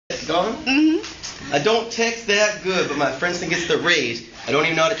on? I don't text that good, but my friends think it's the rage. I don't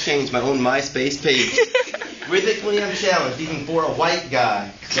even know how to change my own MySpace page. Rhythmically, I'm challenged, even for a white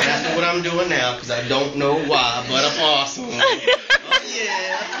guy. Don't ask me what I'm doing now, because I don't know why, but I'm awesome. Oh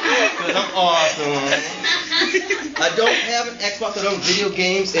yeah, because I'm awesome. I don't have an Xbox, I don't video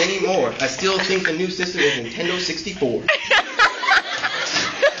games anymore. I still think the new system is Nintendo 64.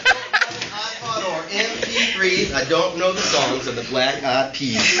 iPod or MP3s, I don't know the songs of the Black Eyed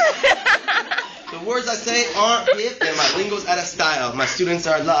Peas. The words I say aren't hip and my lingo's out of style. My students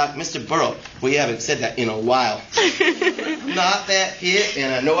are like, Mr. Burrill, we haven't said that in a while. I'm not that hip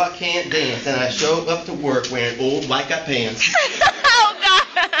and I know I can't dance. And I show up to work wearing old white guy pants. Oh, God.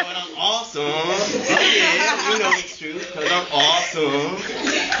 But I'm awesome. Oh, yeah, you know it's true, because I'm awesome.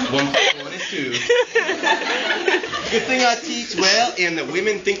 1 + 1 is 2. Good thing I teach well and the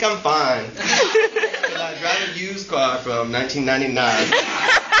women think I'm fine. Because I drive a used car from 1999.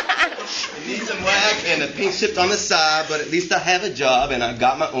 It needs some wax and the paint chipped on the side, but at least I have a job and I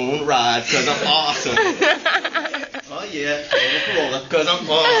got my own ride because I'm awesome. Oh yeah, Corolla, because I'm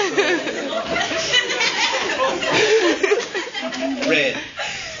awesome. Red.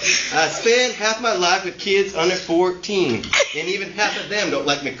 I spend half my life with kids under 14, and even half of them don't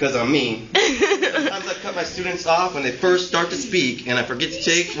like me because I'm mean. Sometimes I cut my students off when they first start to speak, and I forget to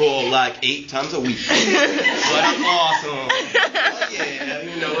take roll like 8 times a week. But I'm awesome. Oh yeah,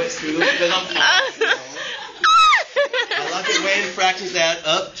 you know it's true because I'm awesome. I like it when fractions add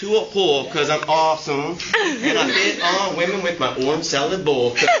up to a whole because I'm awesome, and I hit on women with my orange salad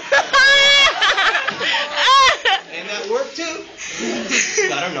bowl. And that worked too.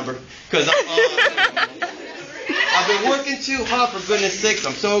 Got her number, because I'm awesome. I've been working too hard, for goodness sakes.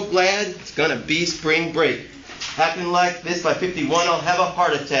 I'm so glad it's going to be spring break. Acting like this by 51, I'll have a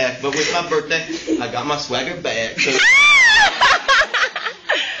heart attack. But with my birthday, I got my swagger back.